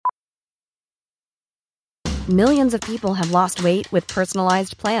Millions of people have lost weight with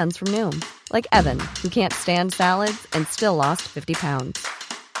personalized plans from Noom. Like Evan, who can't stand salads and still lost 50 pounds.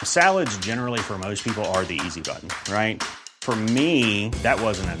 Salads generally for most people are the easy button, right? For me, that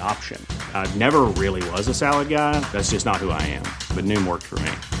wasn't an option. I never really was a salad guy. That's just not who I am. But Noom worked for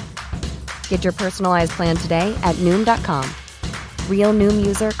me. Get your personalized plan today at Noom.com. Real Noom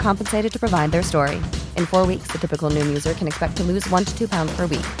user compensated to provide their story. In 4 weeks, the typical Noom user can expect to lose 1 to 2 pounds per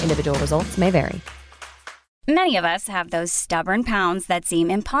week. Individual results may vary. Many of us have those stubborn pounds that seem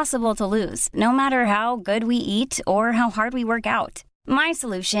impossible to lose, no matter how good we eat or how hard we work out. My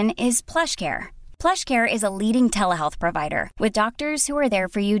solution is PlushCare. PlushCare is a leading telehealth provider with doctors who are there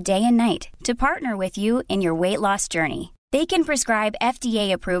for you day and night to partner with you in your weight loss journey. They can prescribe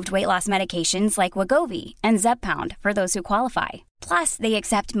FDA-approved weight loss medications like Wegovy and Zepbound for those who qualify. Plus, they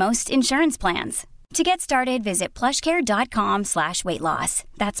accept most insurance plans. To get started, visit plushcare.com/weightloss.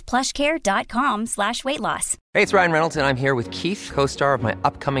 That's plushcare.com/weightloss. Hey, it's Ryan Reynolds, and I'm here with Keith, co-star of my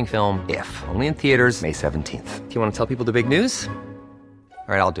upcoming film, If, only in theaters May 17th. Do you want to tell people the big news? All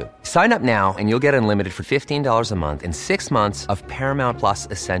right, I'll do it. Sign up now and you'll get unlimited for $15 a month and 6 months of Paramount Plus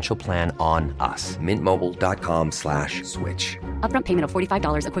Essential Plan on us. Mintmobile.com/switch. Upfront payment of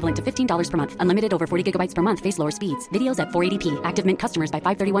 $45 equivalent to $15 per month. Unlimited over 40 gigabytes per month. Face lower speeds. Videos at 480p. Active Mint customers by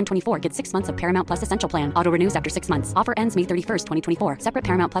 531.24 get 6 months of Paramount Plus Essential Plan. Auto renews after 6 months. Offer ends May 31st, 2024. Separate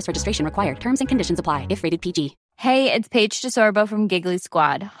Paramount Plus registration required. Terms and conditions apply if rated PG. Hey, it's Paige DeSorbo from Giggly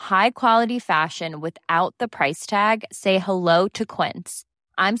Squad. High quality fashion without the price tag. Say hello to Quince.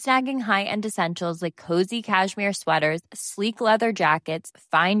 I'm snagging high-end essentials like cozy cashmere sweaters, sleek leather jackets,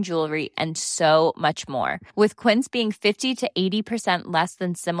 fine jewelry, and so much more. With Quince being 50 to 80% less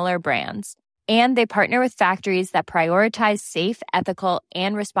than similar brands. And they partner with factories that prioritize safe, ethical,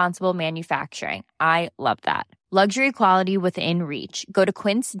 and responsible manufacturing. I love that. Luxury quality within reach. Go to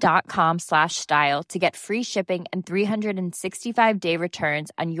quince.com/style to get free shipping and 365-day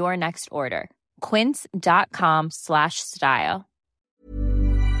returns on your next order. Quince.com/style.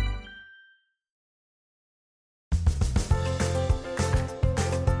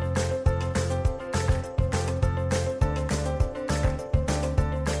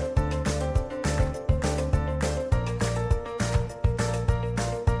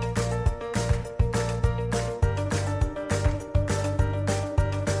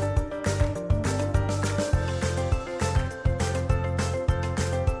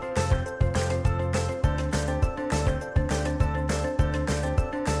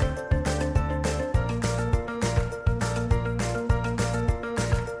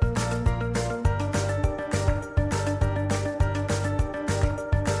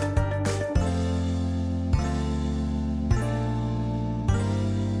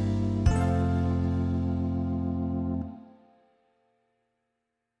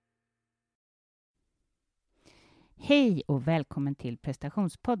 Hej och välkommen till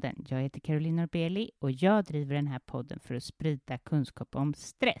Prestationspodden. Jag heter Caroline Norbeli och jag driver den här podden för att sprida kunskap om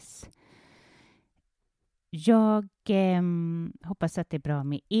stress. Jag hoppas att det är bra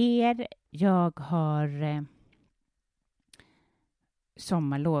med er. Jag har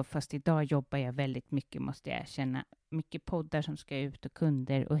sommarlov, fast idag jobbar jag väldigt mycket, måste jag erkänna. Mycket poddar som ska ut och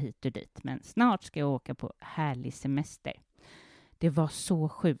kunder och hit och dit. Men snart ska jag åka på härlig semester. Det var så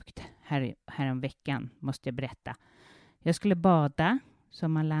sjukt här om veckan, måste jag berätta. Jag skulle bada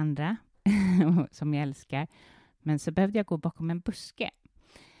som alla andra, som jag älskar. Men så behövde jag gå bakom en buske.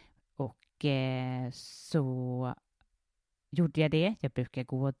 Och så gjorde jag det. Jag brukar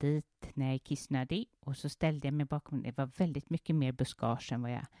gå dit när jag är kissnödig. Och så ställde jag mig bakom. Det var väldigt mycket mer buskage än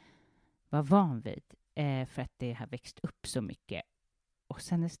vad jag var van vid. För att det har växt upp så mycket. Och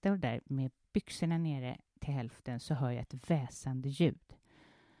sen när jag står där med byxorna nere till hälften så hör jag ett väsande ljud.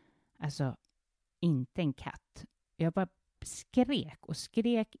 Alltså, inte en katt. Jag bara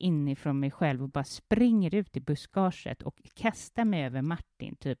skrek inifrån mig själv och bara springer ut i buskaget och kastar mig över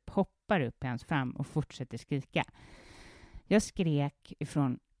Martin. Typ hoppar upp i hans fram och fortsätter skrika. Jag skrek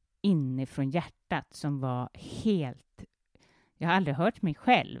inifrån hjärtat som var helt... Jag har aldrig hört mig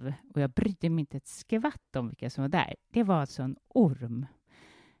själv och jag brydde mig inte ett skvatt om vilka som var där. Det var alltså en orm.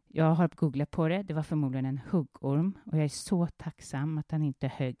 Jag har googlat på det. Det var förmodligen en huggorm. Och jag är så tacksam att han inte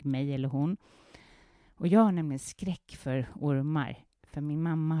högg mig eller hon. Och jag har nämligen skräck för ormar. För min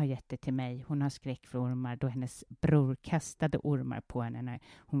mamma har gett det till mig. Hon har skräck för ormar då hennes bror kastade ormar på henne när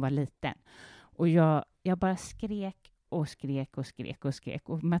hon var liten. Och jag bara skrek. Och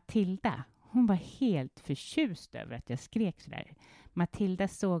Matilda, hon var helt förtjust över att jag skrek sådär. Matilda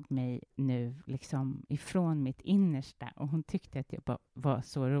såg mig nu liksom ifrån mitt innersta och hon tyckte att jag var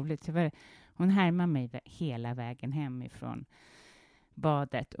så roligt. Så hon härmade mig hela vägen hem ifrån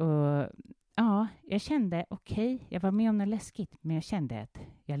badet. Och ja, jag kände okej, jag var med om något läskigt, men jag kände att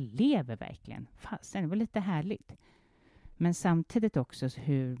jag lever verkligen. Fasen, det var lite härligt. Men samtidigt också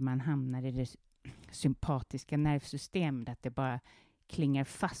hur man hamnar i det sympatiska nervsystemet, att det bara klingar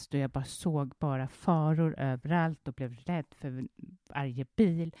fast och jag bara såg bara faror överallt och blev rädd för varje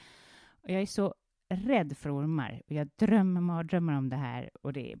bil. Och jag är så rädd för ormar och jag drömmer mardrömmar om det här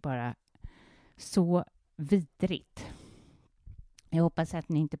och det är bara så vidrigt. Jag hoppas att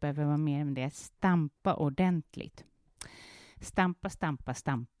ni inte behöver vara med om det. Stampa ordentligt. Stampa, stampa,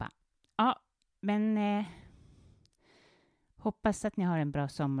 stampa. Ja, men hoppas att ni har en bra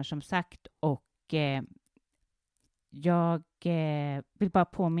sommar som sagt. Och jag vill bara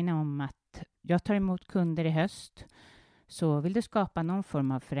påminna om att jag tar emot kunder i höst. Så vill du skapa någon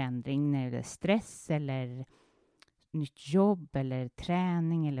form av förändring när det är stress eller nytt jobb eller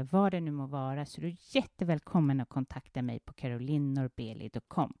träning eller vad det nu må vara, så är du jättevälkommen att kontakta mig på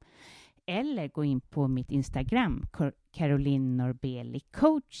carolinnorbeli.com eller gå in på mitt Instagram Caroline Norbeli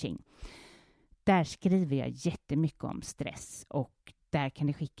coaching. Där skriver jag jättemycket om stress och där kan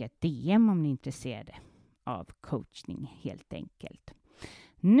ni skicka ett DM om ni är intresserade av coachning helt enkelt.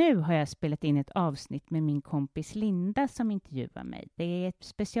 Nu har jag spelat in ett avsnitt med min kompis Linda som intervjuar mig. Det är ett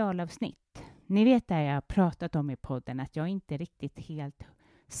specialavsnitt. Ni vet där jag har pratat om i podden att jag inte är riktigt helt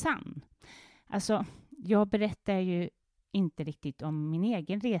sann. Alltså, jag berättar ju inte riktigt om min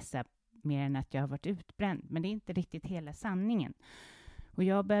egen resa mer än att jag har varit utbränd. Men det är inte riktigt hela sanningen. Och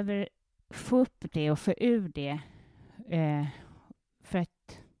jag behöver få upp det och få ur det. För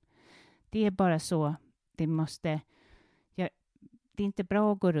att det är bara så det måste... Det är inte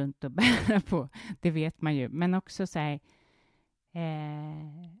bra att gå runt och bära på, det vet man ju. Men också så här,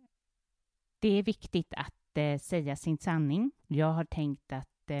 det är viktigt att säga sin sanning. Jag har tänkt att,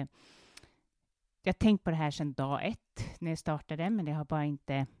 jag har tänkt på det här sedan dag 1 när jag startade, men det har bara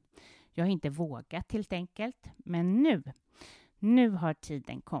inte, jag har inte vågat helt enkelt. Men nu har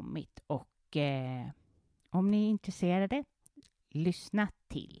tiden kommit och om ni är intresserade, lyssna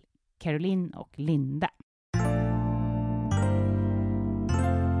till Caroline och Linda.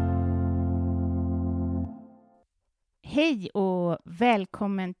 Hej och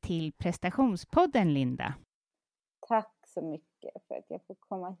välkommen till prestationspodden, Linda. Tack så mycket för att jag får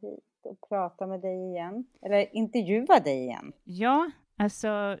komma hit och prata med dig igen. Eller intervjua dig igen. Ja,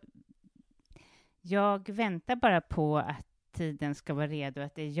 alltså jag väntar bara på att tiden ska vara redo.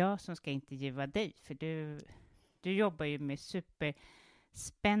 Att det är jag som ska intervjua dig. För du jobbar ju med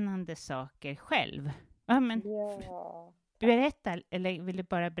superspännande saker själv. Ja, men berätta, eller vill du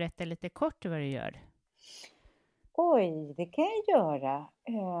bara berätta lite kort vad du gör? Oj, det kan jag göra.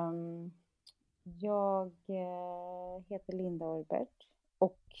 Jag heter Linda Orbert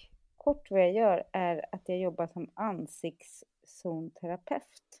och kort vad jag gör är att jag jobbar som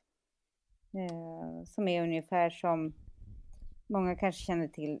ansiktszonterapeut. Som är ungefär som många kanske känner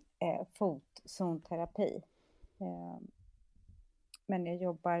till fotzonterapi. Men jag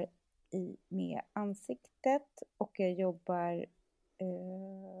jobbar med ansiktet och jag jobbar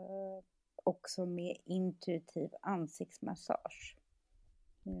också med intuitiv ansiktsmassage.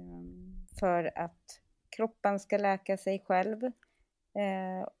 För att kroppen ska läka sig själv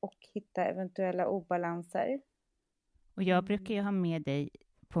och hitta eventuella obalanser. Och jag brukar ju ha med dig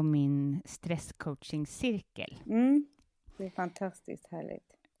på min stresscoaching-cirkel. Det är fantastiskt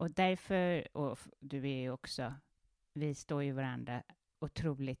härligt. Och därför, och du är ju också, vi står ju varandra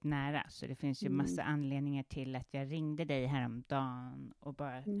otroligt nära. Så det finns ju massa anledningar till att jag ringde dig häromdagen och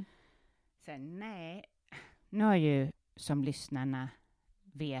bara säga nej. Nu har ju som lyssnarna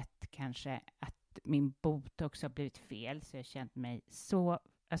vet kanske att min botox har blivit fel. Så jag har känt mig så,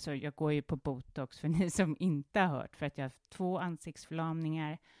 alltså jag går ju på botox för ni som inte har hört. För att jag har 2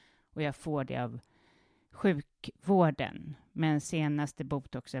 ansiktsförlamningar och jag får det av sjukvården. Men senaste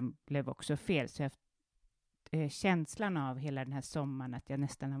botoxen blev också fel. Så jag har haft känslan av hela den här sommaren att jag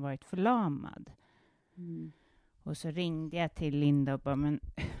nästan har varit förlamad. Och så ringde jag till Linda och bara, men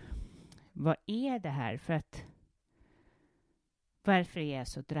vad är det här? För att varför är jag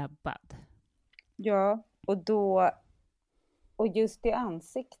så drabbad? Ja, och just i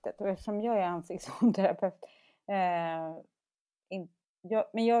ansiktet. Och eftersom jag är ansiktsterapeut.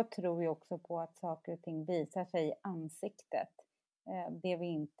 Men jag tror ju också på att saker och ting visar sig i ansiktet. Det vi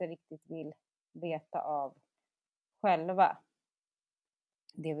inte riktigt vill veta av själva.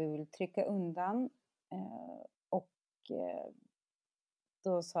 Det vi vill trycka undan. Och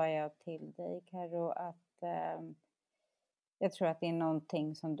då sa jag till dig, Karo, att jag tror att det är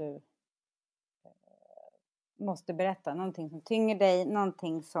någonting som du måste berätta. Någonting som tynger dig.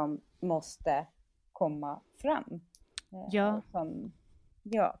 Någonting som måste komma fram. Ja.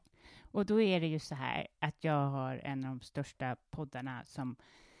 Ja. Och då är det ju så här att jag har en av de största poddarna som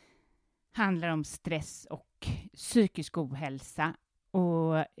handlar om stress och psykisk ohälsa.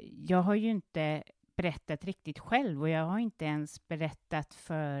 Och jag har ju inte berättat riktigt själv och jag har inte ens berättat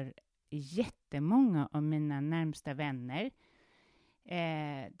för jättemånga av mina närmsta vänner. Det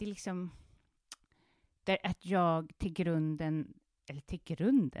är liksom där att jag till grunden,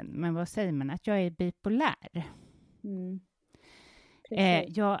 men vad säger man? Att jag är bipolär.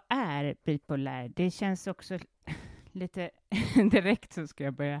 Jag är bipolär. Det känns också lite direkt så ska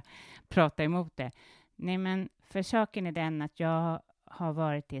jag börja prata emot det. Nej, men för saken är den att jag har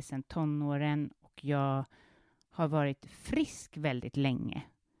varit det sedan tonåren och jag har varit frisk väldigt länge.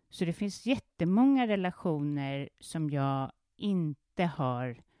 Så det finns jättemånga relationer som jag inte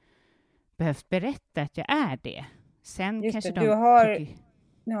har behövt berätta att jag är det. Sen Just kanske det, du har,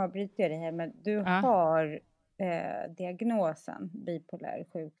 nu avbryter jag det här, men du har diagnosen bipolär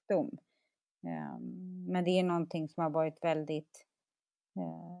sjukdom. Men det är någonting som har varit väldigt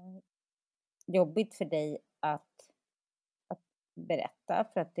jobbigt för dig att berätta,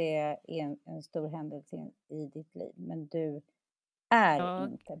 för att det är en stor händelse i ditt liv. Men du är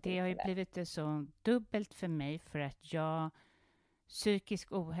inte bipolär. Det har ju blivit så dubbelt för mig, för att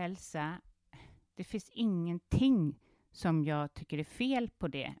psykisk ohälsa, det finns ingenting som jag tycker är fel på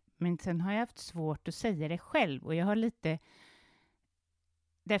det. Men sen har jag haft svårt att säga det själv. Och jag har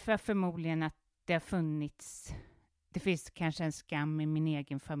därför förmodligen att det har funnits, det finns kanske en skam i min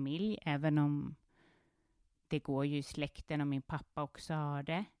egen familj, även om det går ju i släkten och min pappa också har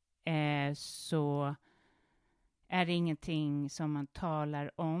det. Så är det ingenting som man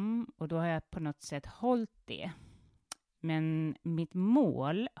talar om, och då har jag på något sätt hållit det. Men mitt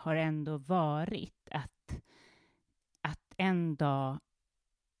mål har ändå varit att en dag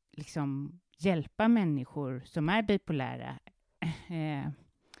liksom hjälpa människor som är bipolära.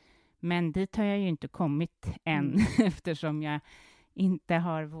 Men dit har jag ju inte kommit än, eftersom jag inte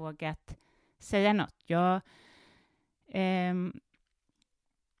har vågat säga något.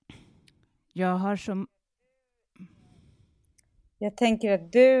 Jag har som... Jag tänker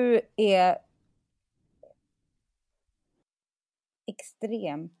att du är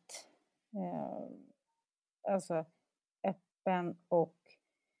extremt öppen och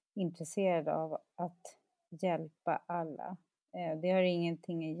intresserad av att hjälpa alla. Det har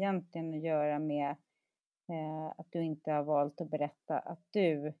ingenting egentligen att göra med att du inte har valt att berätta att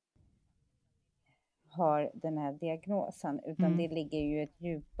du har den här diagnosen, utan det ligger ju ett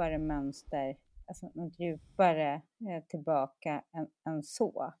djupare mönster, alltså något djupare tillbaka än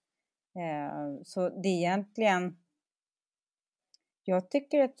så. Så det är egentligen, jag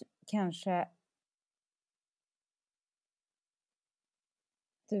tycker att kanske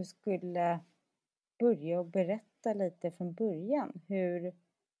du skulle börja och berätta lite från början hur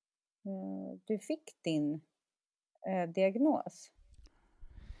du fick din diagnos.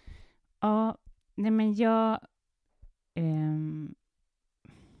 Ja, nej men ja,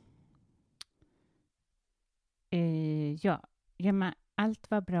 men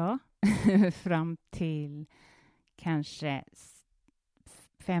allt var bra fram till kanske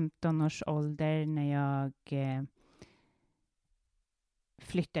 15 års ålder, när jag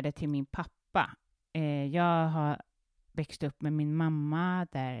flyttade till min pappa. Jag har växt upp med min mamma,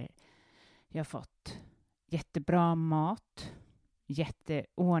 där jag fått jättebra mat,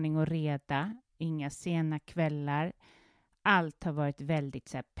 jätteordning och reda, inga sena kvällar. Allt har varit väldigt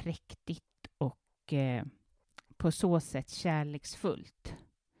så här präktigt och på så sätt kärleksfullt.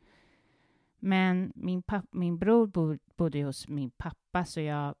 Men min bror bodde hos min pappa, så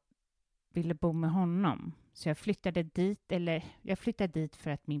jag ville bo med honom. Så jag flyttade dit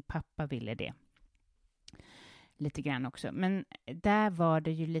för att min pappa ville det. Lite grann också. Men där var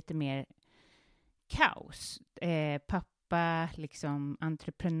det ju lite mer kaos. Pappa, liksom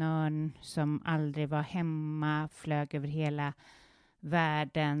entreprenören som aldrig var hemma, flög över hela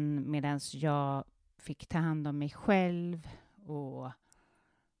världen, medan jag fick ta hand om mig själv, och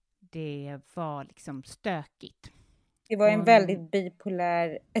det var liksom stökigt. Det var ett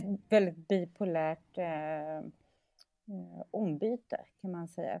väldigt bipolärt ombyte, kan man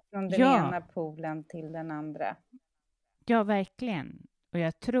säga. Från den ena polen till den andra. Ja, verkligen. Och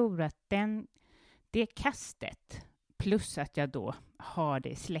jag tror att det kastet, plus att jag då har det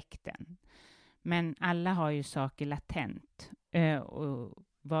i släkten. Men alla har ju saker latent. Och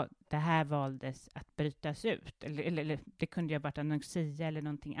det här valdes att brytas ut. Eller det kunde ju ha varit anorexia eller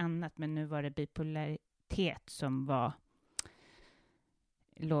någonting annat. Men nu var det bipolaritet som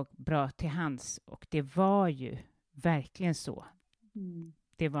låg bra till hands. Och det var ju verkligen så.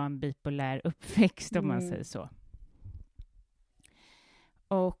 Det var en bipolär uppväxt, om man säger så.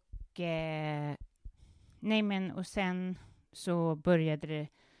 Och och sen så började det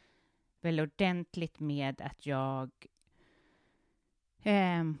väl ordentligt med att jag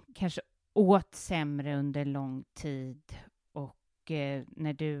kanske åt sämre under lång tid. Och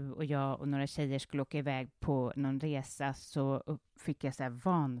när du och jag och några tjejer skulle åka iväg på någon resa så fick jag så här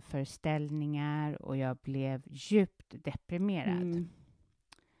vanföreställningar och jag blev djupt deprimerad.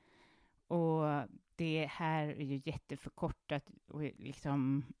 Och det här är ju jätteförkortat och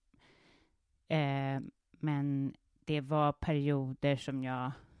liksom, men det var perioder som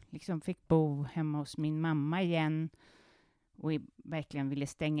jag liksom fick bo hemma hos min mamma igen och verkligen ville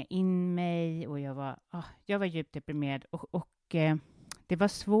stänga in mig och jag var djupt deprimerad och det var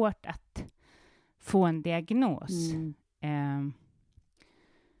svårt att få en diagnos.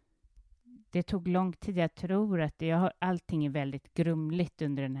 Det tog lång tid. Jag tror att allting är väldigt grumligt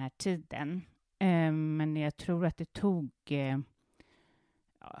under den här tiden. Men jag tror att det tog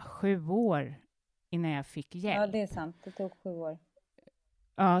 7 år innan jag fick hjälp. Ja, det är sant. Det tog 7 år.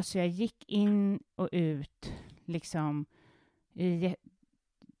 Ja, så jag gick in och ut liksom i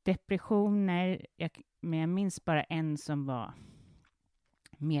depressioner. Men jag minns bara en som var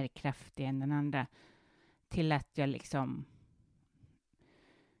mer kraftig än den andra. Till att jag liksom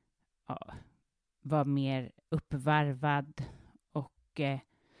var mer uppvarvad och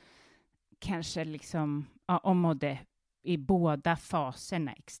kanske liksom mådde i båda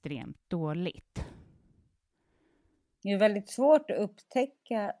faserna extremt dåligt. Det är väldigt svårt att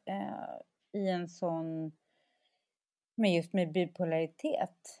upptäcka i en sån, men just med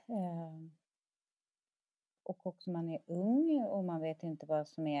bipolaritet. Och också man är ung och man vet inte vad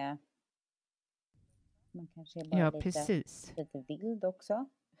som är, man kanske är bara lite vild också.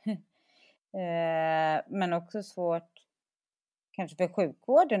 Men också svårt kanske för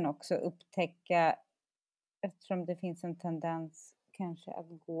sjukvården också upptäcka, eftersom det finns en tendens kanske att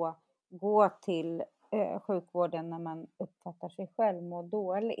gå till sjukvården när man uppfattar sig själv må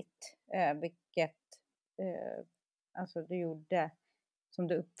dåligt, vilket alltså du gjorde som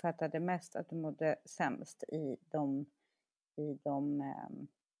du uppfattade mest, att du mådde sämst i de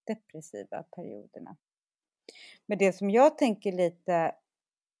depressiva perioderna. Men det som jag tänker lite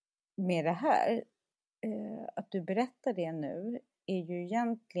med det här, att du berättar det nu, är ju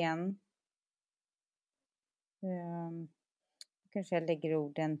egentligen, kanske jag lägger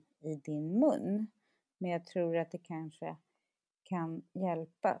orden i din mun, men jag tror att det kanske kan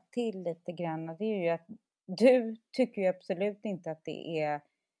hjälpa till lite grann. Det är ju att du tycker ju absolut inte att det är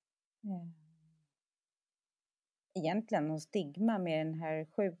egentligen någon stigma med den här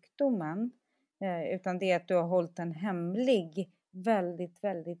sjukdomen, utan det är att du har hållit den hemlig väldigt,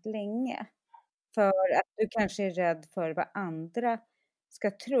 väldigt länge. För att du kanske är rädd för vad andra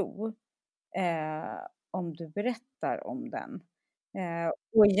ska tro om du berättar om den.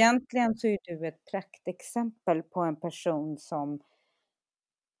 Och egentligen så är du ett praktexempel på en person som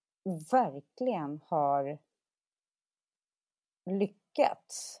verkligen har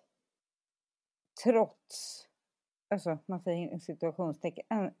lyckats trots, alltså man säger i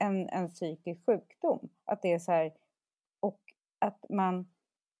situationstecken, en psykisk sjukdom. Att det är så här, och att man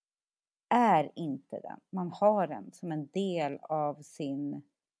är inte den. Man har den som en del av sin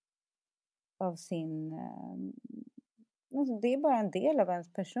alltså det är bara en del av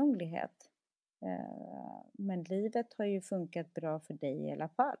ens personlighet. Men livet har ju funkat bra för dig i alla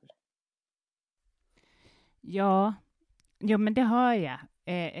fall. Ja, men det har jag.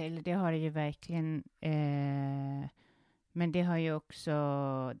 Eller det har det ju verkligen. Men det har ju också,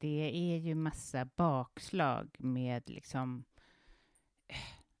 det är ju massa bakslag med liksom,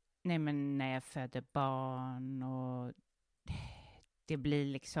 men när jag födde barn och det blir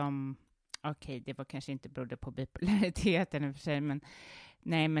liksom, okej, det var kanske inte berodde på bipolariteten i och för sig, men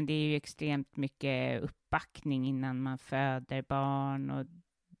men det är ju extremt mycket uppbackning innan man föder barn och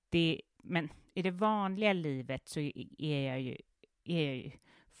men i det vanliga livet så är jag ju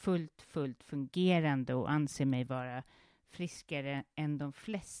fullt fungerande och anser mig vara friskare än de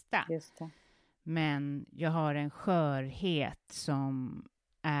flesta. Just det. Men jag har en skörhet som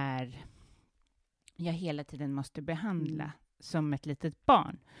jag hela tiden måste behandla som ett litet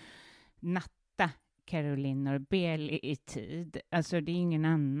barn. Natta Caroline Norbel i tid. Alltså det är ingen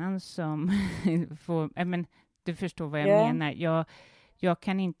annan som får, men du förstår vad jag menar. Jag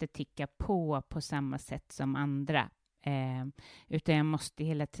kan inte ticka på samma sätt som andra. Utan jag måste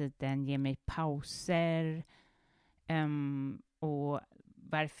hela tiden ge mig pauser. Och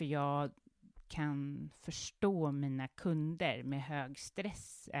varför jag kan förstå mina kunder med hög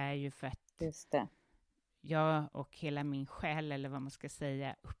stress är ju för att just det. Jag och hela min själ, eller vad man ska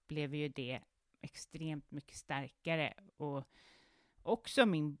säga, upplever ju det extremt mycket starkare. Och också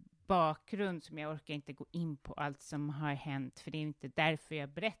min bakgrund som jag orkar inte gå in på allt som har hänt, för det är inte därför jag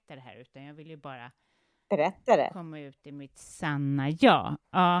berättar det här, utan jag vill ju bara komma ut i mitt sanna jag.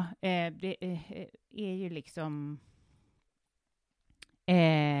 Ja, det är ju liksom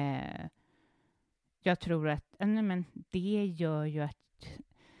jag tror att men det gör ju att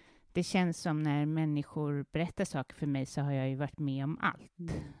det känns som när människor berättar saker för mig så har jag ju varit med om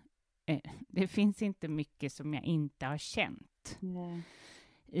allt. Det finns inte mycket som jag inte har känt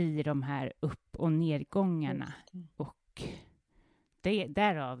i de här upp- och nedgångarna. Och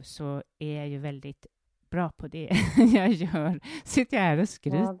därav så är jag ju väldigt bra på det jag gör. Sitter jag här och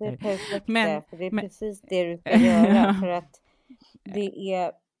skryter. Ja, det är perfekt. För det är precis det du ska göra. För att det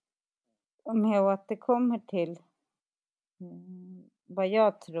är, om jag återkommer till vad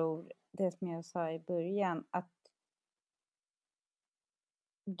jag tror, det som jag sa i början, att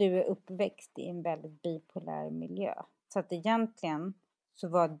du är uppväxt i en väldigt bipolär miljö. Så att egentligen så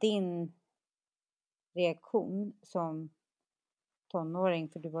var din reaktion som tonåring,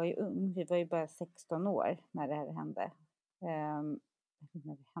 för du var ju ung, du var ju bara 16 år när det här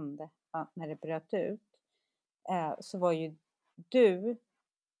hände. När det bröt ut. Så var ju du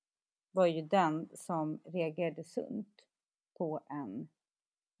den som reagerade sunt på en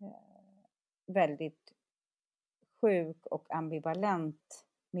väldigt sjuk och ambivalent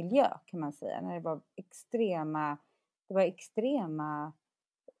miljö, kan man säga. När det var extrema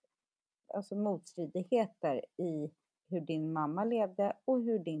alltså motstridigheter i hur din mamma levde och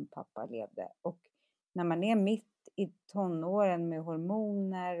hur din pappa levde. Och när man är mitt i tonåren med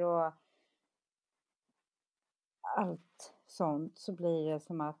hormoner och allt sånt, så blir det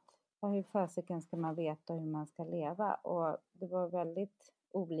som att hur fasiken ska man veta hur man ska leva? Och det var väldigt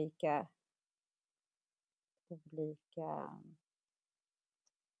olika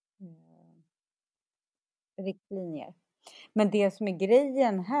riktlinjer. Men det som är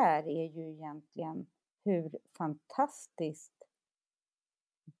grejen här är ju egentligen hur fantastiskt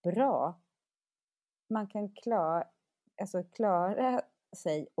bra man kan klara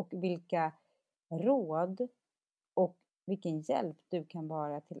sig, och vilka råd och vilken hjälp du kan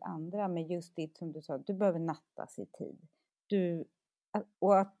vara till andra med just det som du sa. Du behöver nattas i tid.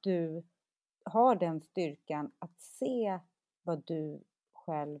 Och att du har den styrkan att se vad du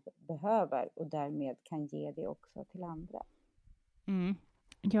själv behöver och därmed kan ge det också till andra.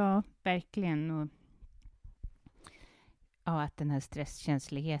 Ja, verkligen. Och att den här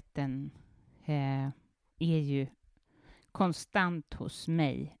stresskänsligheten är ju konstant hos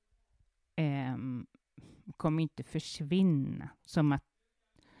mig. Kommer inte försvinna, som att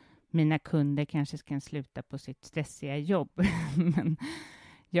mina kunder kanske ska sluta på sitt stressiga jobb. Men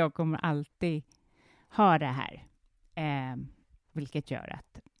jag kommer alltid ha det här. Vilket gör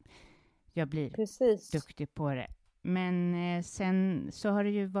att jag blir duktig på det. Men sen så har det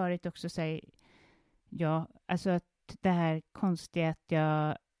ju varit också alltså att det här konstiga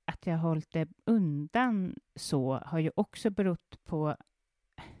att jag hållit det undan så har ju också berott på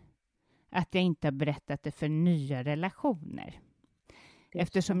att jag inte har berättat det för nya relationer.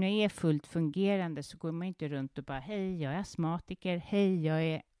 Eftersom jag är fullt fungerande så går man inte runt och bara hej, jag är astmatiker, hej, jag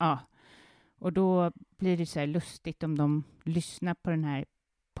är... Ja. Och då blir det så här lustigt om de lyssnar på den här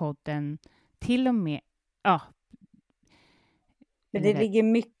podden. Till och med... Ja. Men det ligger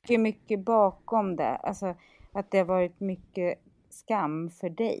mycket, mycket bakom det. Alltså att det har varit mycket skam för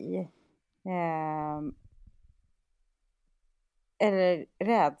dig. Eller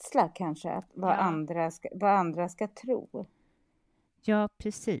rädsla kanske. Att vad andra ska tro. Ja,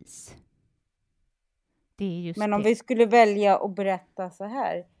 precis. Det är just Men om vi skulle välja att berätta så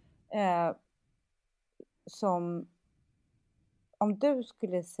här. Om du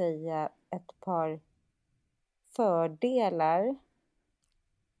skulle säga ett par fördelar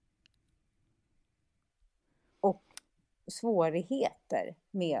och svårigheter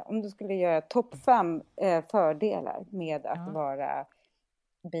med, om du skulle göra topp 5 fördelar med att vara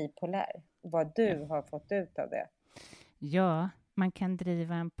bipolär, vad du har fått ut av det. Ja, man kan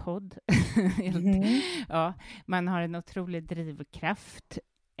driva en podd. Ja, man har en otrolig drivkraft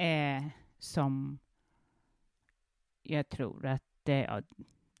som jag tror att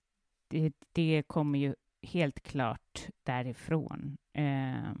det kommer ju helt klart därifrån.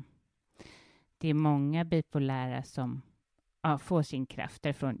 Det är många bipolära som får sin kraft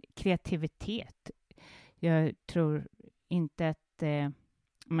därifrån. Kreativitet. Jag tror inte att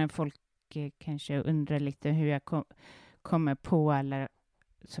men folk kanske undrar lite hur jag kommer på alla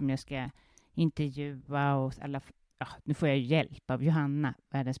som jag ska intervjua och alla. Nu får jag hjälp av Johanna,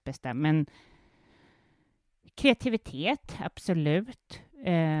 världens bästa. Men kreativitet, absolut.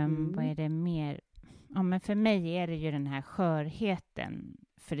 Vad är det mer? Ja, men för mig är det ju den här skörheten.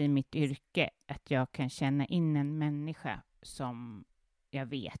 för i mitt yrke att jag kan känna in en människa som jag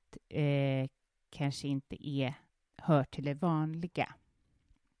vet kanske inte hör till det vanliga.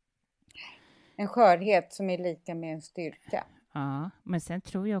 En skörhet som är lika med en styrka. Ja, men sen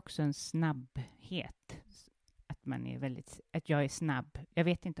tror jag också en snabbhet. Att jag är snabb. Jag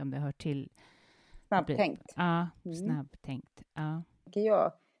vet inte om det hör till. Snabbtänkt. Ja, snabbtänkt. Ja.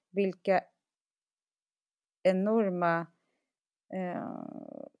 Jag, vilka enorma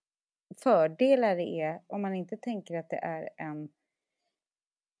fördelar det är om man inte tänker att det är en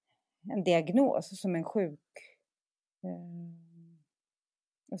diagnos som en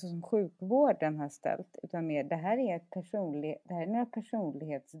alltså som sjukvården har ställt, utan mer det här är några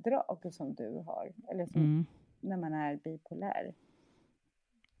personlighetsdrag som du har, eller som när man är bipolär.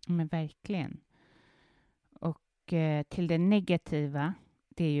 Men verkligen. Och till det negativa,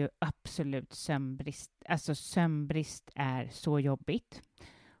 det är ju absolut sömnbrist. Alltså sömnbrist är så jobbigt.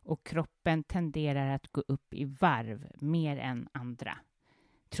 Och kroppen tenderar att gå upp i varv mer än andra,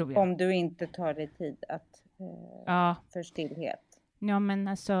 tror jag. Om du inte tar dig tid att för stillhet. Ja, men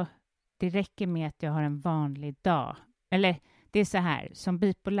alltså det räcker med att jag har en vanlig dag. Eller det är så här, som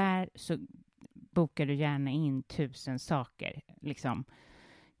bipolär så bokar du gärna in 1000 saker. Liksom.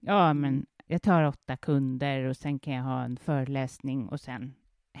 Ja, men jag tar 8 kunder och sen kan jag ha en föreläsning och sen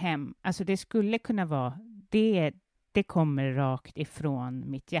hem. Alltså det skulle kunna vara, det kommer rakt ifrån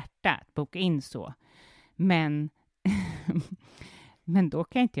mitt hjärta att boka in så. Men, men då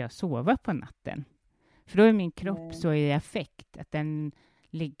kan inte jag sova på natten. För då är min kropp så i affekt att den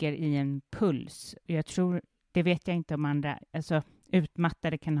ligger i en puls. Jag tror, det vet jag inte om andra, alltså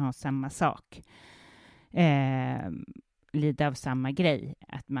utmattade kan ha samma sak. Lida av samma grej,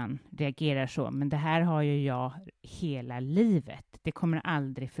 att man reagerar så. Men det här har ju jag hela livet. Det kommer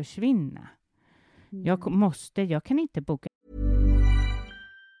aldrig försvinna. Jag kan inte boka.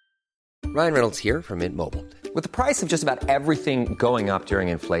 Ryan Reynolds here from Mint Mobile. With the price of just about everything going up during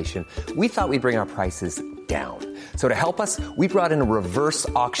inflation, we thought we'd bring our prices down. So to help us, we brought in a reverse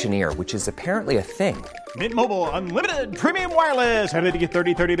auctioneer, which is apparently a thing. Mint Mobile Unlimited Premium Wireless. How to get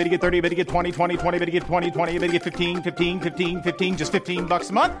 30, 30, bit to get 30, bit to get 20, 20, 20, bit to get 20, 20, bit to get 15, 15, 15, 15, just $15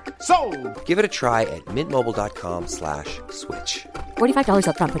 a month? Sold! Give it a try at mintmobile.com/switch. $45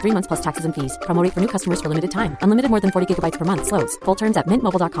 up front for 3 months plus taxes and fees. Promo rate for new customers for limited time. Unlimited more than 40 gigabytes per month. Slows full terms at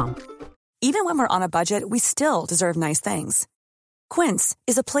mintmobile.com. Even when we're on a budget, we still deserve nice things. Quince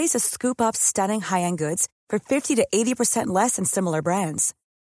is a place to scoop up stunning high-end goods for 50 to 80% less than similar brands.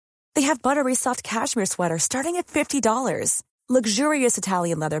 They have buttery soft cashmere sweaters starting at $50, luxurious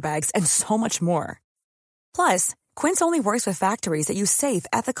Italian leather bags, and so much more. Plus, Quince only works with factories that use safe,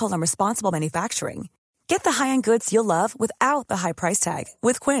 ethical, and responsible manufacturing. Get the high-end goods you'll love without the high price tag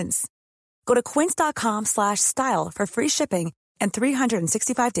with Quince. Go to quince.com/style for free shipping and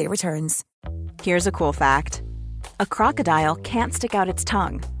 365-day returns. Here's a cool fact. A crocodile can't stick out its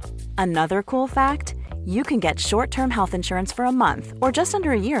tongue. Another cool fact, you can get short-term health insurance for a month or just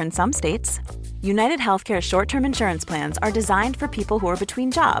under a year in some states. United Healthcare short-term insurance plans are designed for people who are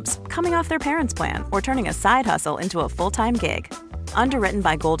between jobs, coming off their parents' plan, or turning a side hustle into a full-time gig. Underwritten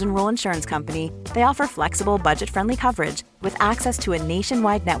by Golden Rule Insurance Company, they offer flexible, budget-friendly coverage with access to a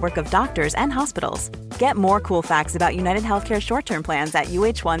nationwide network of doctors and hospitals. Get more cool facts about United Healthcare short-term plans at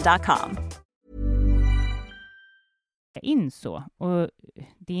uh1.com. In så. Och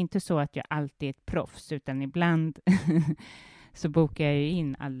det är inte så att jag alltid är ett proffs, utan ibland så bokar jag ju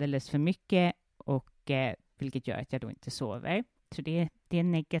in alldeles för mycket, och vilket gör att jag då inte sover. Så det är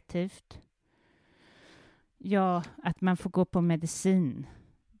negativt. Ja, att man får gå på medicin.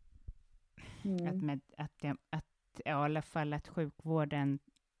 Att i alla fall att sjukvården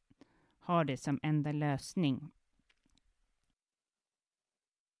har det som enda lösning.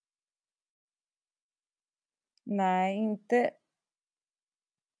 Nej, inte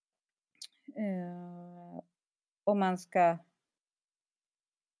om man ska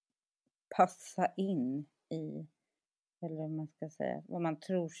passa in i, eller om man ska säga vad man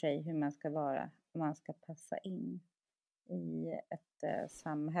tror sig, hur man ska vara, om man ska passa in i ett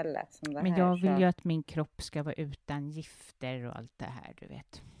samhälle som det här. Men jag vill ju att min kropp ska vara utan gifter och allt det här, du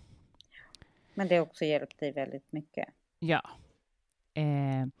vet. Men det har också hjälpt dig väldigt mycket. Ja,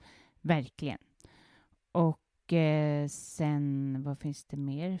 verkligen. Och sen, vad finns det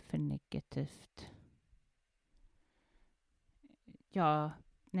mer för negativt? Ja,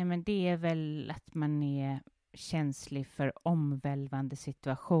 nej men det är väl att man är känslig för omvälvande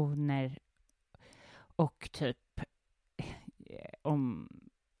situationer och typ om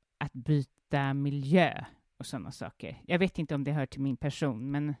att byta miljö och sådana saker. Jag vet inte om det hör till min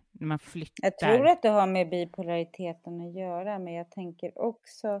person, men när man flyttar... Jag tror att det har med bipolariteten att göra, men jag tänker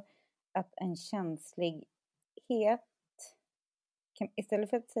också att en känslighet, istället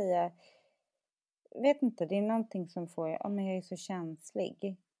för att säga, vet inte, det är någonting som får, men jag är så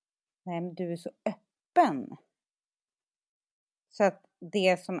känslig. Nej, men du är så öppen. Så att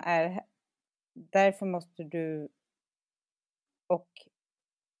det som är, därför måste du och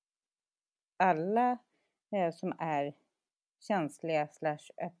alla som är känsliga /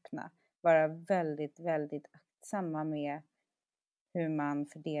 öppna vara väldigt, väldigt aktsamma med hur man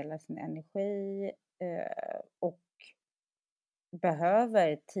fördelar sin energi och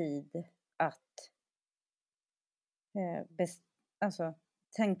behöver tid att alltså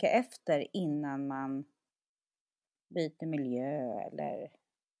tänka efter innan man byter miljö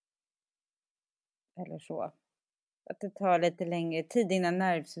eller så. Att det tar lite längre tid innan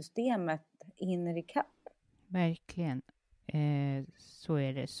nervsystemet hinner ikapp. Verkligen. Så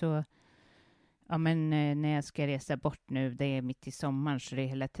är det. Så, ja, men när jag ska resa bort nu, det är mitt i sommaren, så det är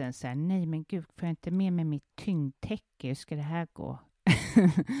hela tiden så här, nej men gud, får jag inte med mig mitt tyngdtäcke? Hur ska det här gå?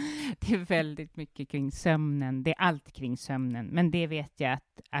 Det är väldigt mycket kring sömnen. Det är allt kring sömnen. Men det vet jag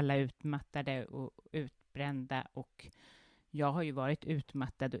att alla utmattade och utbrända, och jag har ju varit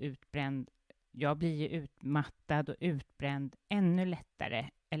utmattad och utbränd. Jag blir ju utmattad och utbränd ännu lättare.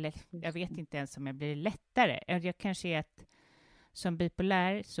 Eller jag vet inte ens om jag blir lättare. Jag kanske är att som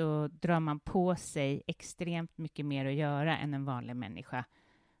bipolär så drar man på sig extremt mycket mer att göra än en vanlig människa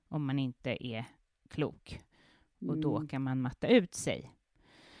om man inte är klok. Och då kan man matta ut sig.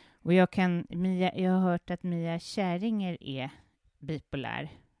 Och jag har hört att Mia Käringer är bipolär.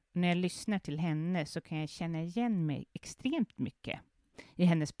 När jag lyssnar till henne så kan jag känna igen mig extremt mycket i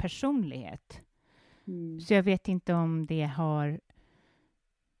hennes personlighet. Så jag vet inte om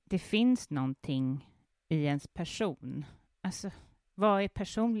det finns någonting i ens person. Alltså, vad är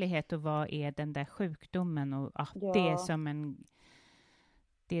personlighet och vad är den där sjukdomen? Och det är som en...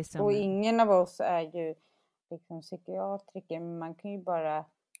 Och ingen av oss är ju liksom psykiatriker, men man kan ju bara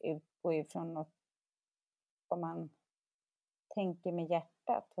utgå ifrån något, om man tänker med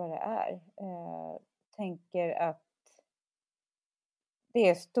hjärtat vad det är. Tänker att det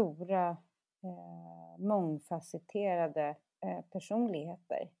är stora mångfacetterade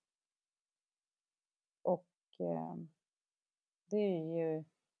personligheter. Och det är ju...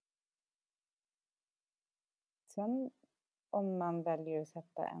 Sen om man väljer att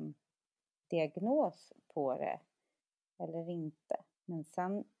sätta en diagnos på det eller inte. Men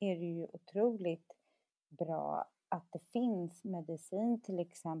sen är det ju otroligt bra att det finns medicin, till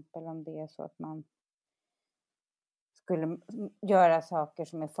exempel om det är så att man skulle göra saker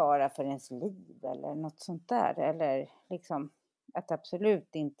som är fara för ens liv eller något sånt där. Eller liksom att det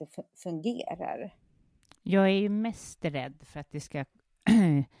absolut inte fungerar. Jag är ju mest rädd för att det ska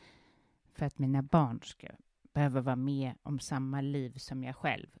för att mina barn ska behöva vara med om samma liv som jag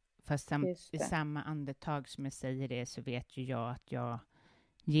själv. Fast i samma andetag som jag säger det så vet ju jag att jag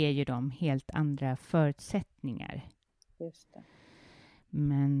ger ju dem helt andra förutsättningar. Just det.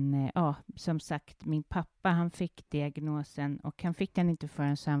 Men ja, som sagt, min pappa han fick diagnosen och han fick den inte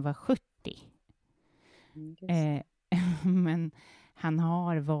förrän så han var 70. Men han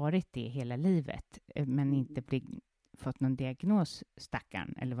har varit det hela livet men inte fått någon diagnos,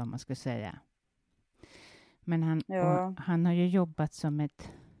 stackarn, eller vad man ska säga. Men han har ju jobbat som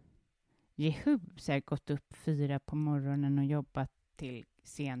ett jehub, så här, gått upp 4 på morgonen och jobbat till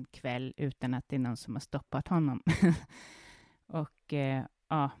sen kväll utan att det är någon som har stoppat honom. Och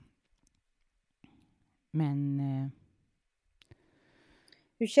ja. Men...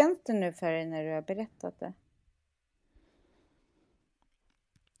 Hur känns det nu för dig när du har berättat det?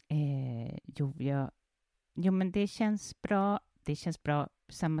 Jo, men det känns bra. Det känns bra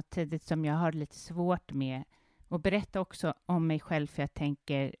samtidigt som jag har lite svårt med att berätta också om mig själv. För jag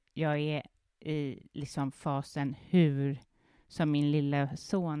tänker, jag är i liksom fasen hur, som min lilla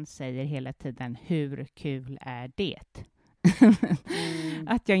son säger hela tiden, hur kul är det?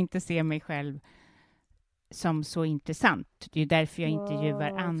 Att jag inte ser mig själv som så intressant. Det är därför jag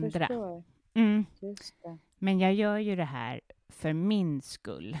intervjuar andra. Just det. Men jag gör ju det här för min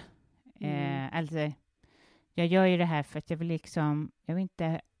skull. Alltså, jag gör ju det här för att jag vill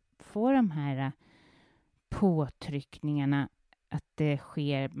inte få de här påtryckningarna att det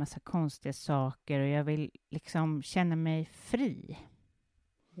sker massa konstiga saker, och jag vill liksom känna mig fri.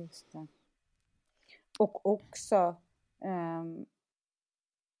 Just det. Och också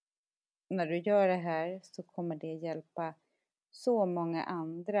när du gör det här så kommer det hjälpa så många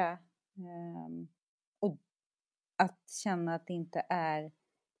andra och att känna att det inte är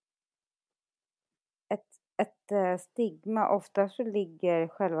ett stigma. Ofta så ligger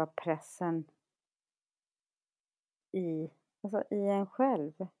själva pressen i en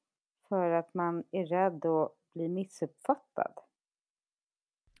själv. För att man är rädd att bli missuppfattad.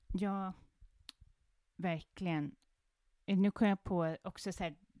 Ja, verkligen. Nu kom jag på också så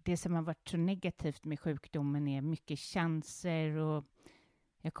här, det som har varit så negativt med sjukdomen är mycket chanser. Och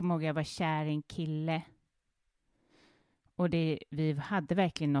jag kommer ihåg att jag var kär i en kille. Och vi hade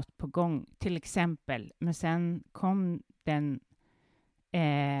verkligen något på gång, till exempel. Men sen kom den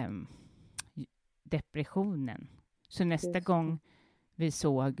depressionen. Så nästa gång vi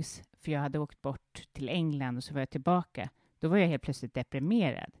sågs, för jag hade åkt bort till England och så var jag tillbaka, då var jag helt plötsligt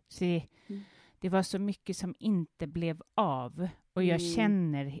deprimerad. Så det var så mycket som inte blev av. Och jag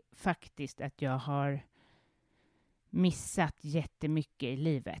känner faktiskt att jag har missat jättemycket i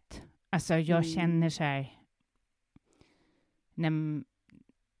livet. Alltså jag känner så här,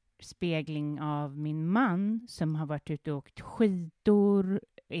 spegling av min man som har varit ute och åkt skidor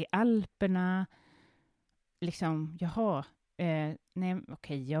i Alperna. Liksom,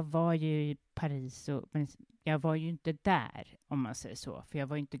 jag var ju i Paris, men jag var ju inte där, om man säger så, för jag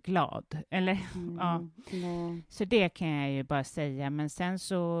var ju inte glad. Eller, ja. Så det kan jag ju bara säga. Men sen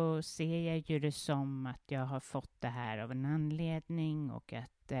så ser jag ju det som att jag har fått det här av en anledning och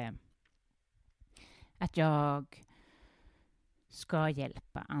att jag ska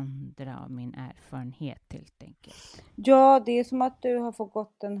hjälpa andra av min erfarenhet helt enkelt. Ja, det är som att du har fått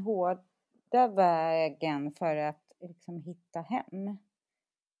gått den hårda vägen för att liksom hitta hem.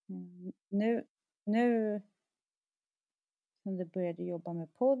 Nu som du började jobba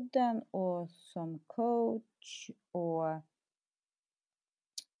med podden och som coach, och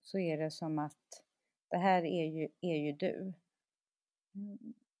så är det som att det här är ju du.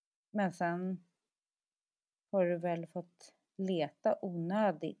 Men sen har du väl fått leta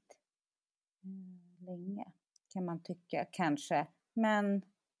onödigt länge, kan man tycka kanske. Men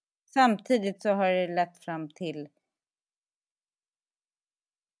samtidigt så har det lett fram till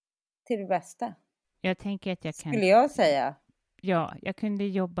det bästa. Jag tänker att skulle jag säga. Ja, jag kunde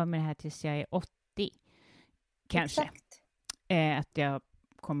jobba med det här tills jag är 80. Kanske. Exakt. Att jag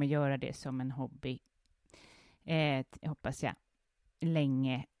kommer göra det som en hobby. Hoppas jag.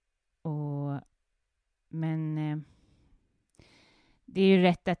 Länge. Men det är ju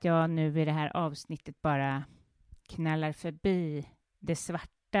rätt att jag nu i det här avsnittet bara knallar förbi det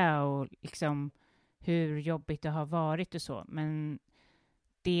svarta och liksom hur jobbigt det har varit och så. Men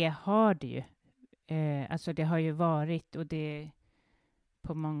det har det ju. Alltså det har ju varit, och det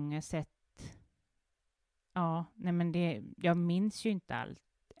på många sätt, ja, nej men jag minns ju inte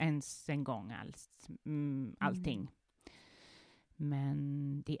ens en gång allting.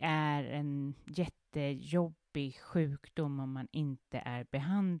 Men det är en jättejobbig sjukdom om man inte är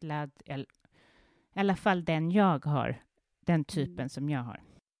behandlad, i alla fall den jag har, den typen som jag har.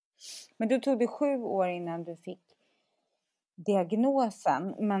 Men du tog det 7 år innan du fick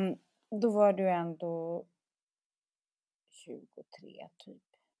diagnosen, men då var du ändå 23 typ.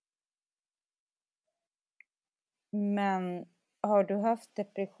 Men har du haft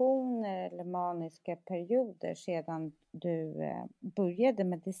depressioner eller maniska perioder sedan du började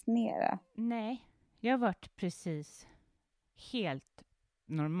medicinera? Nej, jag har varit precis helt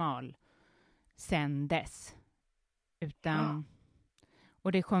normal sedan dess.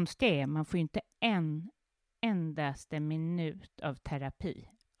 Och det konstiga är, man får ju inte en endaste minut av terapi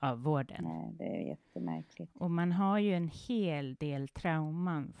av vården. Nej, det är jättemärkligt. Och man har ju en hel del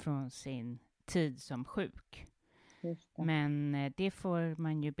trauman från sin tid som sjuk. Just det. Men det får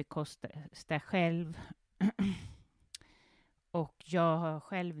man ju bekosta själv. Och jag har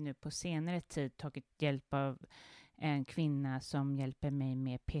själv nu på senare tid tagit hjälp av en kvinna som hjälper mig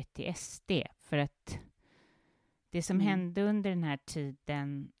med PTSD. För att det som hände under den här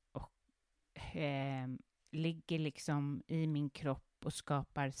tiden ligger liksom i min kropp och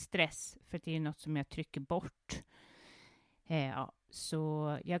skapar stress. För det är något som jag trycker bort.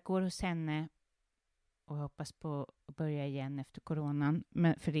 Så jag går hos henne och hoppas på att börja igen efter coronan.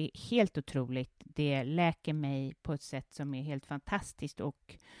 Men för det är helt otroligt. Det läker mig på ett sätt som är helt fantastiskt.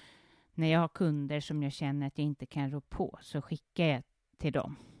 Och när jag har kunder som jag känner att jag inte kan rå på, så skickar jag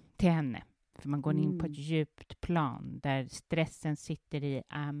till henne. För man går in på ett djupt plan där stressen sitter i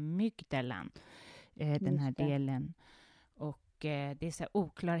amygdalan. Den här delen. Och det är så här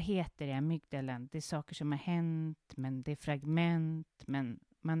oklarheter i amygdalan. Det är saker som har hänt, men det är fragment.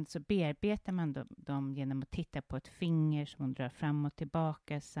 Men så bearbetar man dem genom att titta på ett finger som man drar fram och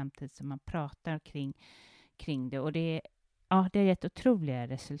tillbaka samtidigt som man pratar kring det. Och det har gett otroliga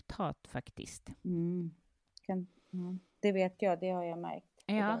resultat faktiskt. Det vet jag, det har jag märkt.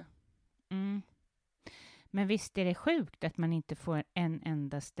 Ja. Mm. Men visst är det sjukt att man inte får en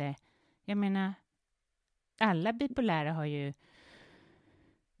endaste... Jag menar, alla bipolära har ju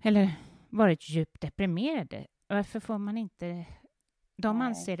varit djupt deprimerade. Varför får man inte... De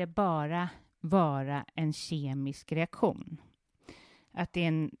anser det bara vara en kemisk reaktion. Att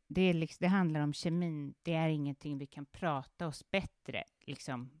det handlar om kemin. Det är ingenting vi kan prata oss bättre.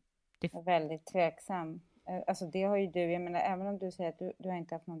 Liksom. Jag är väldigt tveksam. Alltså det har ju du, jag menar, även om du säger att du har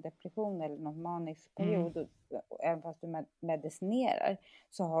inte haft någon depression eller någon manisk period, och även fast du medicinerar,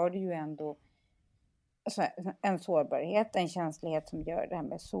 så har du ju ändå alltså, en sårbarhet, en känslighet som gör det här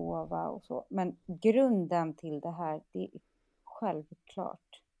med sova och så. Men grunden till det här, det är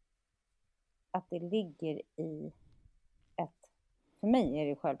självklart att det ligger i för mig är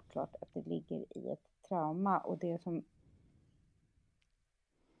det självklart att det ligger i ett trauma, och det som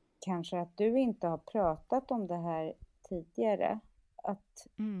kanske att du inte har pratat om det här tidigare, att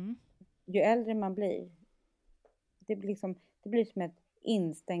ju äldre man blir, det blir som ett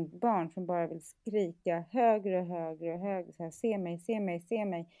instängt barn som bara vill skrika högre och högre och högre, så här, se mig, se mig, se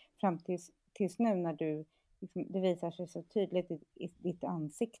mig, fram tills nu när du det visar sig så tydligt i ditt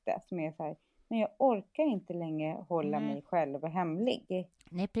ansikte, som är så här, men jag orkar inte längre hålla mig själv hemlig.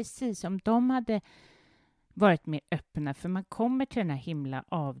 Nej, precis. Om de hade varit mer öppna, för man kommer till den här himla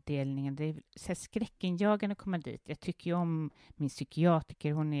avdelningen, det är så här skräckinjagande att komma dit. Jag tycker ju om min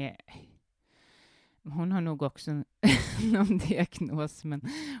psykiatriker, hon har nog också någon diagnos, men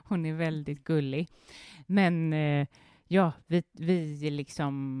hon är väldigt gullig. Men ja, vi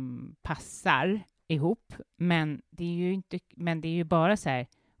liksom passar ihop, men det är ju bara så här,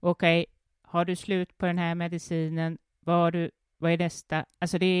 okej, har du slut på den här medicinen? Vad är nästa?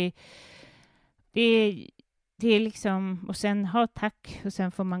 Alltså det är liksom, och sen tack, och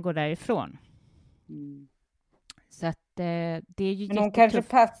sen får man gå därifrån. Så att det är ju. Men hon kanske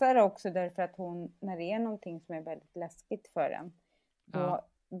passar också därför att hon, när det är någonting som är väldigt läskigt för en, då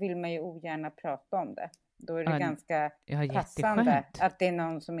vill man ju ogärna prata om det. Då är det ganska passande att det är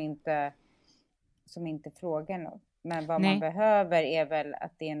någon som inte frågar något. Men vad man behöver är väl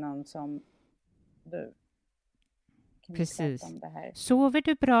att det är någon som du kan prata om det här. Sover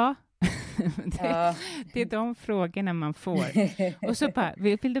du bra? Det är de frågorna man får. Och så bara,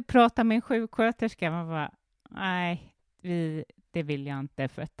 vill du prata med en sjuksköterska? Man bara, nej, det vill jag inte.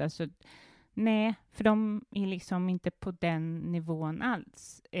 För att alltså, nej, för de är liksom inte på den nivån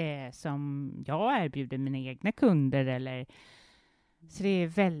alls som jag erbjuder mina egna kunder. Så det är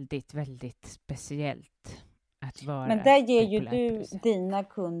väldigt, väldigt speciellt att vara. Men där ger ju du dina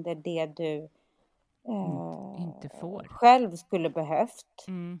kunder det du inte får. Själv skulle behövt.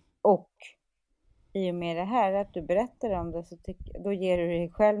 Och i och med det här att du berättar om det, så då ger du dig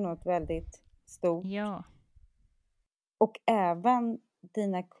själv något väldigt stort. Ja. Och även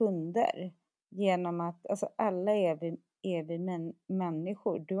dina kunder, genom att alltså alla är vi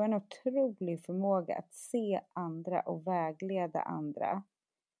människor. Du har en otrolig förmåga att se andra och vägleda andra.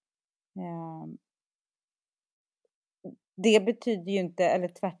 Det betyder ju inte, eller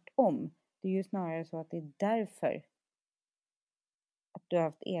tvärtom, det är ju snarare så att det är därför att du har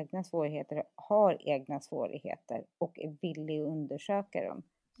haft egna svårigheter, har egna svårigheter och är villig att undersöka dem,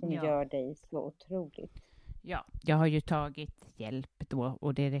 som gör dig så otroligt. Ja, jag har ju tagit hjälp då,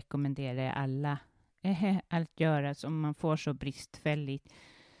 och det rekommenderar jag alla att göra. Så om man får så bristfälligt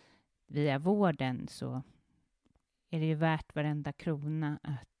via vården, så är det ju värt varenda krona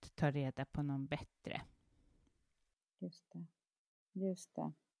att ta reda på någon bättre. Just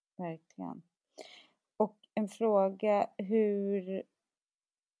det, verkligen. Och en fråga, hur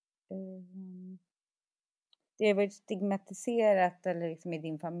det har varit stigmatiserat eller liksom i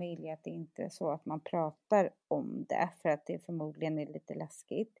din familj att det inte är så att man pratar om det, för att det förmodligen är lite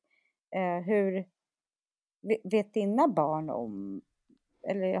läskigt. Hur vet dina barn om,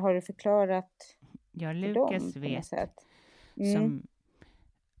 eller har du förklarat Lukas dem, vet som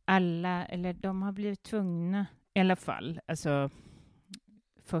alla, eller de har blivit tvungna i alla fall, alltså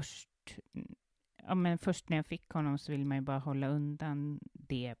först när jag fick honom så ville man ju bara hålla undan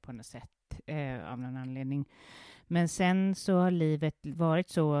det på något sätt av någon anledning. Men sen så har livet varit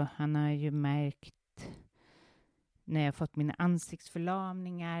så, han har ju märkt när jag fått mina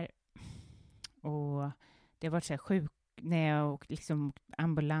ansiktsförlamningar, och det har varit så här sjuk när jag liksom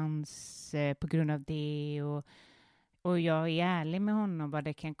ambulans på grund av det, och jag är ärlig med honom vad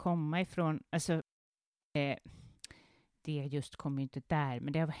det kan komma ifrån, alltså det just kommer ju inte där,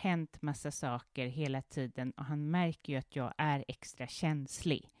 men det har hänt massa saker hela tiden, och han märker ju att jag är extra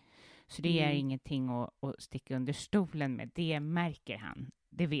känslig. Så det är ingenting att sticka under stolen med. Det märker han.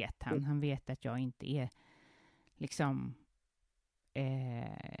 Det vet han. Han vet att jag inte är liksom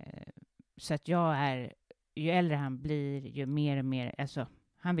så att jag är ju äldre han blir, ju mer och mer, alltså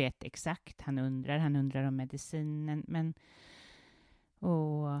han vet exakt, han undrar om medicinen,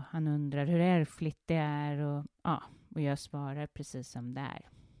 och han undrar hur ärftligt det är, och jag svarar precis som det är.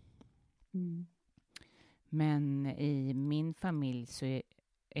 Men i min familj så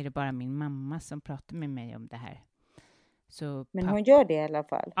är det bara min mamma som pratar med mig om det här. Men hon gör det i alla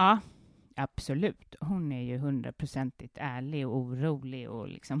fall? Ja, absolut. Hon är ju 100% ärlig och orolig, och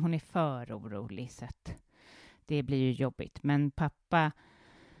liksom, hon är för orolig, så att det blir ju jobbigt. Men pappa,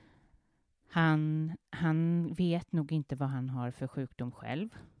 han vet nog inte vad han har för sjukdom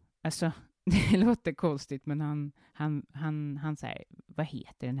själv. Alltså, det låter konstigt, men han säger, vad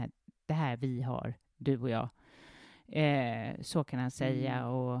heter det här vi har, du och jag? Så kan han säga,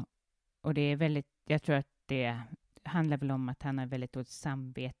 och det är väldigt, jag tror att det handlar väl om att han har väldigt dåligt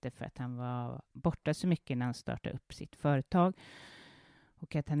samvete för att han var borta så mycket när han startade upp sitt företag,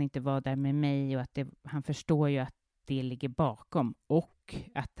 och att han inte var där med mig, och att han förstår ju att det ligger bakom, och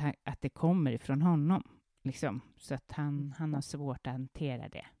att det kommer ifrån honom liksom, så att han har svårt att hantera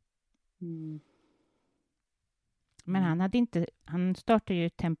det. Men han startade ju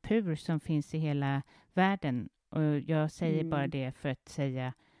Tempur som finns i hela världen, och jag säger bara det för att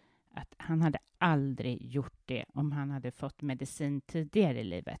säga att han hade aldrig gjort det om han hade fått medicin tidigare i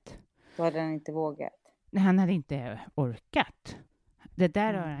livet. Då hade han inte vågat? Han hade inte orkat. Det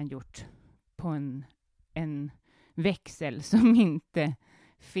där har han gjort på en växel som inte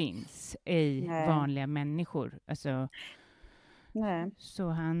finns i vanliga människor. Alltså, så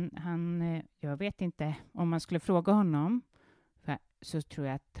han jag vet inte, om man skulle fråga honom så tror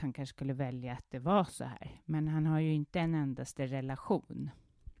jag att han kanske skulle välja att det var så här. Men han har ju inte en endaste relation.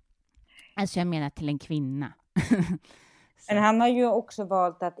 Alltså jag menar till en kvinna. Men han har ju också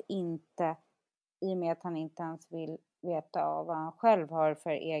valt att inte, i och med att han inte ens vill veta av vad han själv har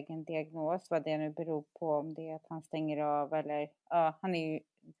för egen diagnos, vad det nu beror på, om det är att han stänger av eller, han är ju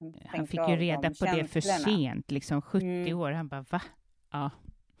liksom, han fick ju reda på det för sent, liksom 70 år, han bara, va? Ja.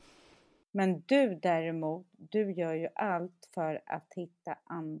 Men du däremot, du gör ju allt för att hitta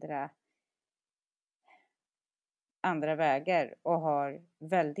andra vägar, och har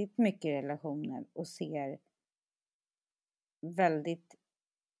väldigt mycket relationer och ser väldigt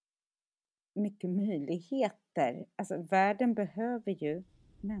mycket möjligheter. Alltså världen behöver ju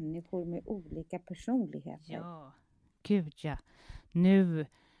människor med olika personligheter. Ja, gud ja. Nu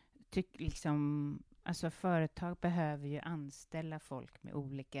alltså företag behöver ju anställa folk med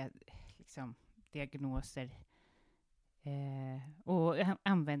olika liksom diagnoser, och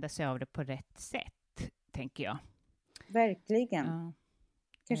använda sig av det på rätt sätt, tänker jag. Verkligen. Ja.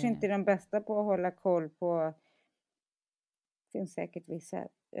 Kanske inte de bästa på att hålla koll på. Det finns säkert vissa.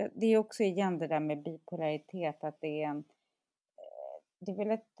 Det är också igen det där med bipolaritet, att det är det är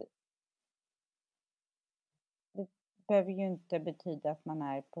väl det behöver ju inte betyda att man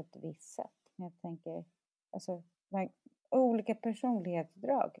är på ett visst sätt. Men jag tänker, alltså olika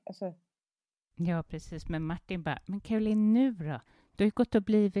personlighetsdrag. Alltså. Ja, precis. Men Martin bara, men Caroline, nu då? Du har ju gått och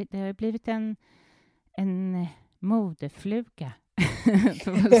blivit en modefluga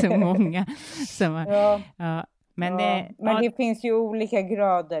för så många som men det finns ju olika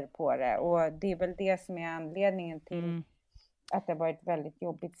grader på det, och det är väl det som är anledningen till att det har varit väldigt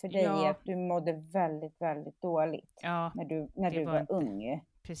jobbigt för dig, att du mådde väldigt, väldigt dåligt när du var ung.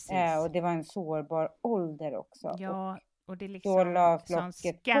 Precis. Och det var en sårbar ålder också. Ja, och det är liksom sån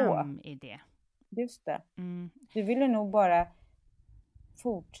skam i det. Just det. Du ville nog bara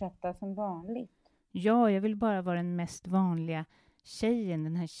fortsätta som vanligt. Ja, jag vill bara vara den mest vanliga tjejen.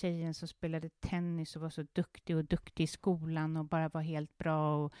 Den här tjejen som spelade tennis och var så duktig i skolan och bara var helt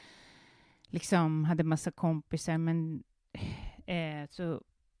bra och liksom hade massa kompisar. Men så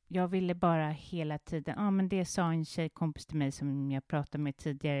jag ville bara hela tiden. Men det sa en tjejkompis till mig som jag pratade med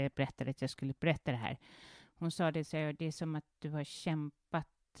tidigare. Jag berättade att jag skulle berätta det här. Hon sa det så här: det är som att du har kämpat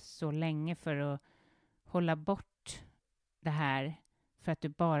så länge för att hålla bort det här. För att du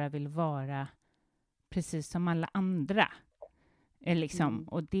bara vill vara precis som alla andra. Liksom.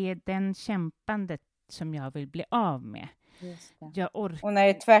 Och det är den kämpandet som jag vill bli av med. Just det. Och när det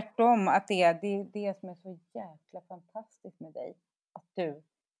är tvärtom, att det är det som är så jäkla fantastiskt med dig. Att du,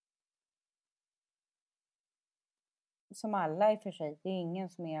 som alla i och för sig, det är ingen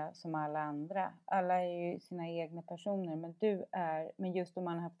som är som alla andra. Alla är ju sina egna personer, men just om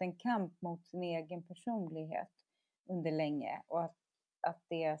man har haft en kamp mot sin egen personlighet under länge, och att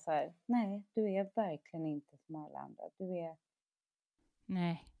det är så här, nej, du är verkligen inte som alla andra. Du är...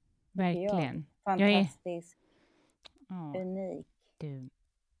 Nej, verkligen. Fantastisk, unik,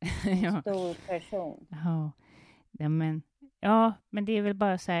 stor person. Men det är väl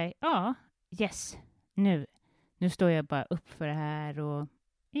bara så här, yes, nu står jag bara upp för det här och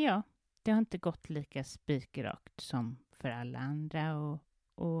ja, det har inte gått lika spikrakt som för alla andra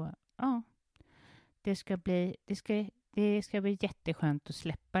och ja, det ska bli jätteskönt att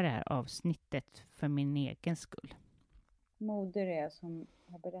släppa det här avsnittet för min egen skull. Moder är som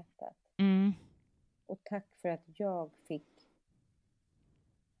har berättat. Mm. Och tack för att jag fick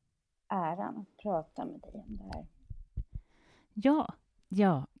äran att prata med dig om det här.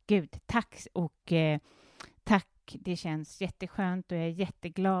 Ja, gud, tack och tack, det känns jätteskönt och jag är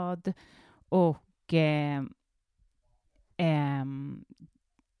jätteglad och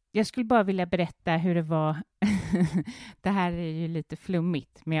jag skulle bara vilja berätta hur det var. Det här är ju lite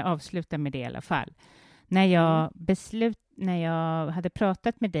flummigt, men jag avslutar med det i alla fall. När jag hade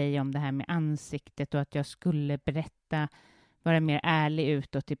pratat med dig om det här med ansiktet och att jag skulle vara mer ärlig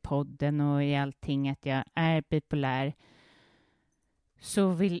utåt i podden och i allting, att jag är bipolär,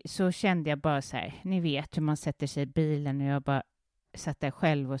 så kände jag bara så här, ni vet hur man sätter sig i bilen och jag bara satt där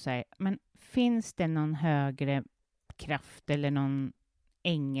själv och säger, men finns det någon högre kraft eller någon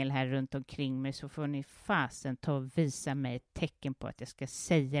ängel här runt omkring mig, så får ni fasen ta och visa mig ett tecken på att jag ska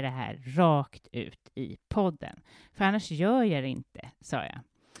säga det här rakt ut i podden. För annars gör jag det inte, sa jag.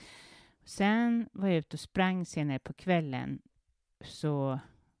 Sen var jag ute och sprang senare på kvällen, så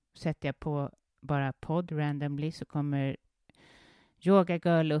sätter jag på bara podd randomly, så kommer Yoga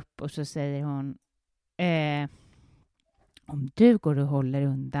Girl upp och så säger hon, om du går och håller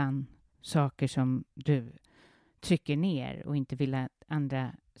undan saker som du trycker ner och inte vill att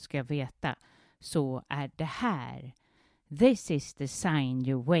andra ska veta, så är det här, this is the sign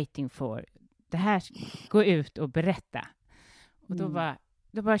you're waiting for. Det här, gå ut och berätta. Och då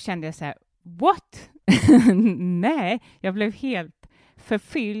bara kände jag så här, what? Nej, jag blev helt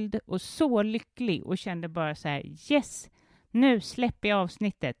förfylld och så lycklig och kände bara så här, yes, nu släpper jag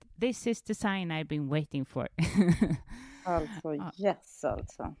avsnittet. This is the sign I've been waiting for. Alltså, yes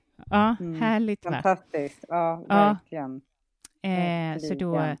alltså. Ja, härligt va? Fantastiskt, ja, verkligen. Så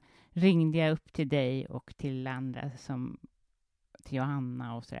då ringde jag upp till dig och till andra, till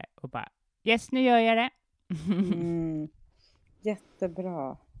Johanna och sådär, och bara, yes, nu gör jag det.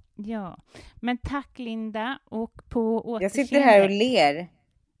 Jättebra. Ja, men tack Linda, och på återseende. Jag sitter här och ler.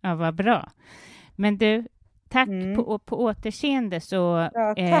 Ja, vad bra. Men du, tack på återseende, så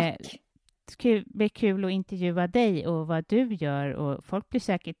tack. Det blir kul att intervjua dig och vad du gör, och folk blir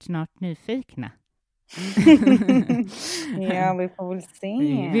säkert snart nyfikna. Ja, vi får väl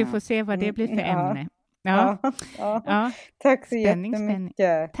se. Vi får se vad det blir för ämne. Ja. Tack så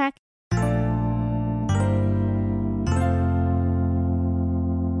jättemycket. Tack.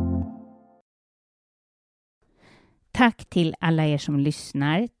 Tack till alla er som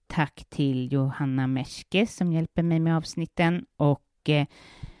lyssnar. Tack till Johanna Merske som hjälper mig med avsnitten. Och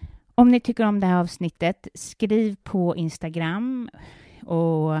om ni tycker om det här avsnittet, skriv på Instagram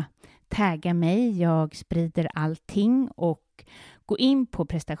och tagga mig. Jag sprider allting, och gå in på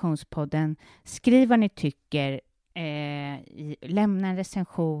prestationspodden. Skriv vad ni tycker. Lämna en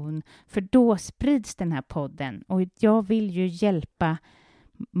recension, för då sprids den här podden. Och jag vill ju hjälpa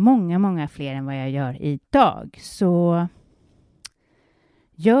många fler än vad jag gör idag. Så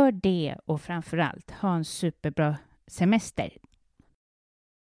gör det, och framförallt ha en superbra semester.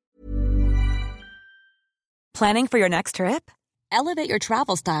 Planning for your next trip? Elevate your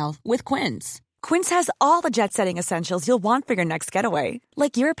travel style with Quince. Quince has all the jet-setting essentials you'll want for your next getaway,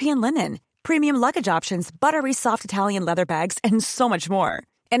 like European linen, premium luggage options, buttery soft Italian leather bags, and so much more.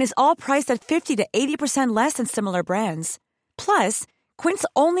 And is all priced at 50 to 80% less than similar brands. Plus, Quince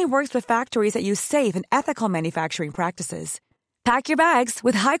only works with factories that use safe and ethical manufacturing practices. Pack your bags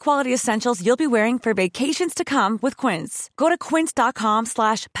with high-quality essentials you'll be wearing for vacations to come with Quince. Go to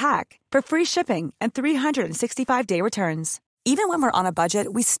quince.com/pack for free shipping and 365-day returns. Even when we're on a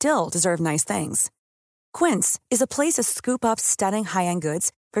budget, we still deserve nice things. Quince is a place to scoop up stunning high-end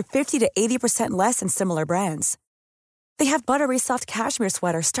goods for 50 to 80% less than similar brands. They have buttery soft cashmere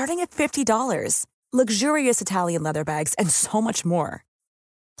sweaters starting at $50, luxurious Italian leather bags, and so much more.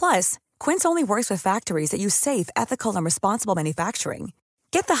 Plus, Quince only works with factories that use safe, ethical, and responsible manufacturing.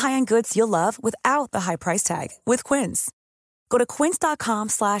 Get the high-end goods you'll love without the high price tag with Quince. Go to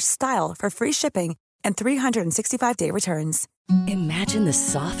quince.com/style for free shipping and 365-day returns. Imagine the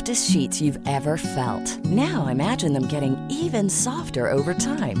softest sheets you've ever felt. Now imagine them getting even softer over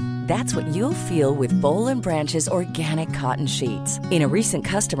time. That's what you'll feel with Boll & Branch's organic cotton sheets. In a recent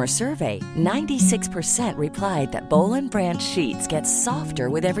customer survey, 96% replied that Boll & Branch sheets get softer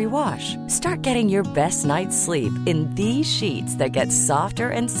with every wash. Start getting your best night's sleep in these sheets that get softer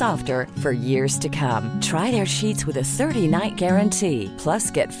and softer for years to come. Try their sheets with a 30-night guarantee. Plus,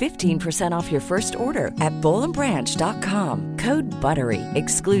 get 15% off your first order at bollandbranch.com. Code BUTTERY.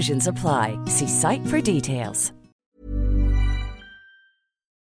 Exclusions apply. See site for details.